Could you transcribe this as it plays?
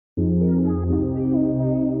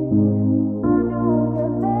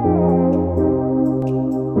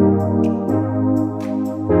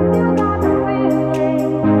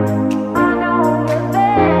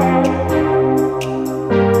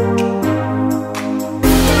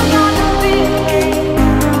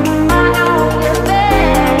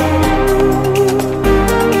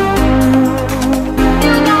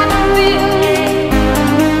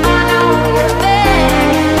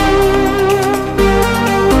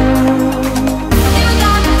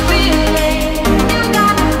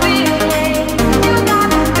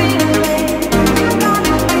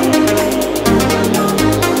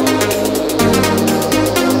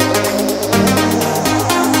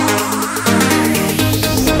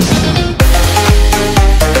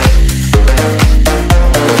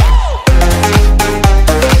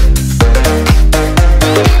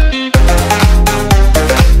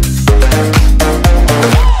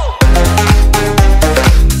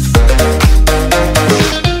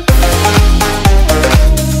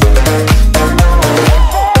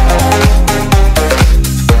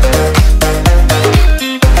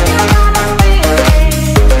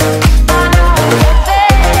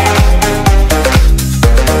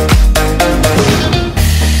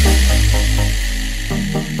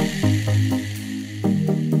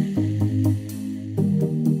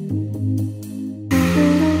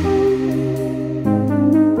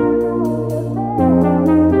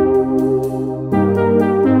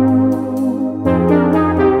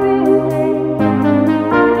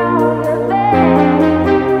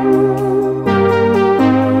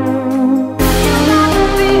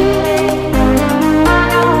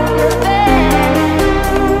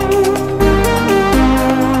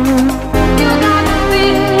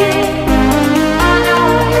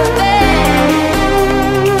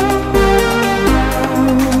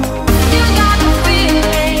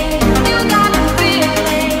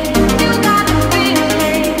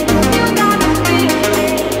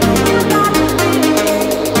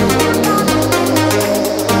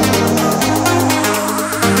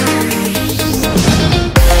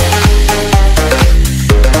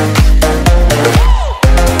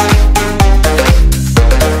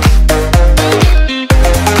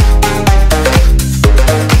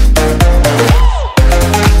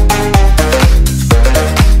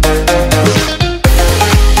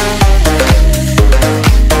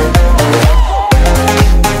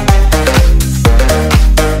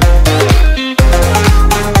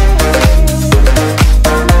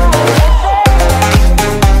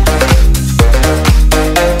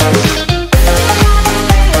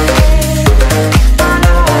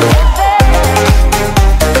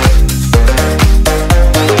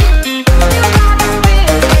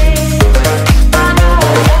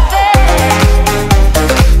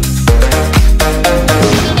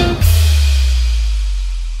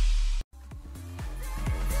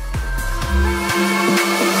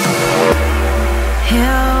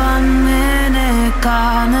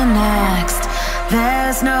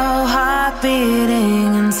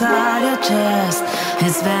beating inside your chest,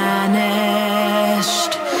 it's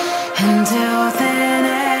vanished into thin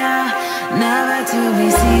air, never to be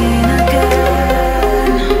seen again.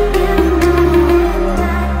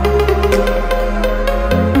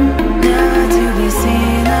 Never to be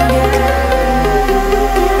seen again.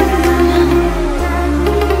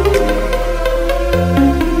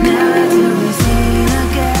 Never to be seen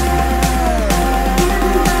again.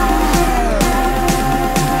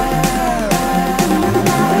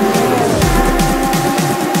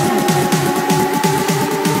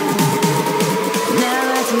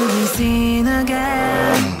 Seen again.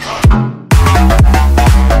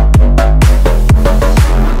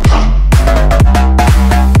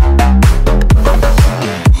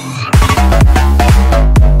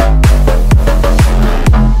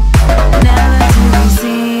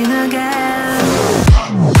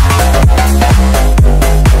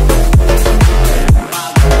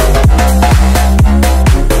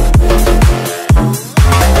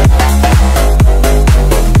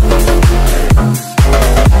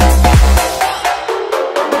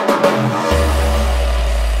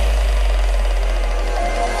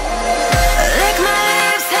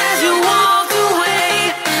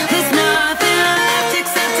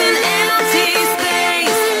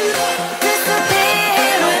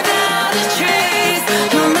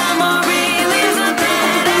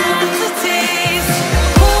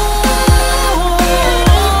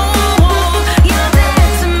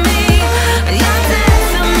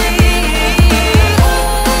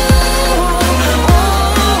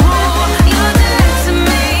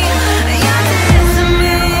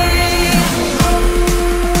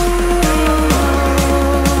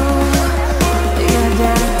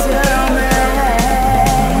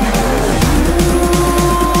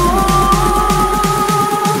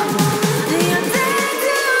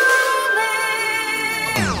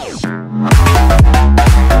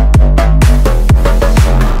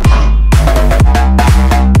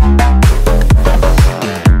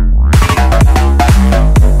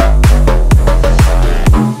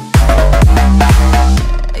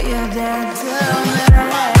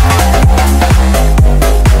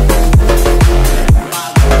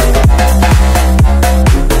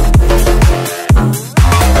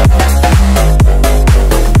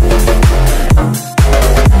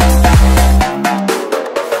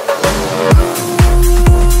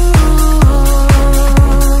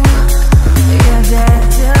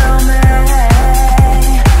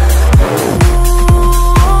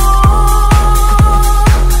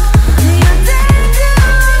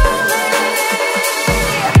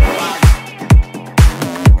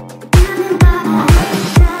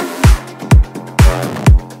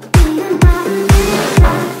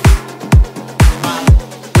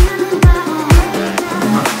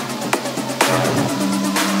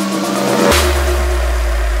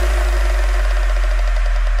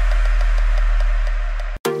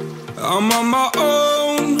 I'm on my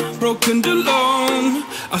own, broken and alone.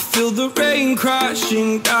 I feel the rain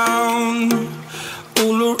crashing down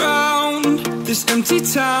all around this empty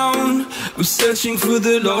town. I'm searching for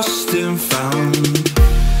the lost and found,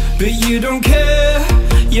 but you don't care,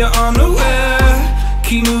 you're unaware.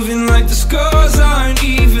 Keep moving like the scars aren't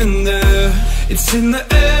even there. It's in the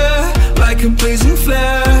air like a blazing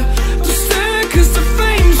flare. Just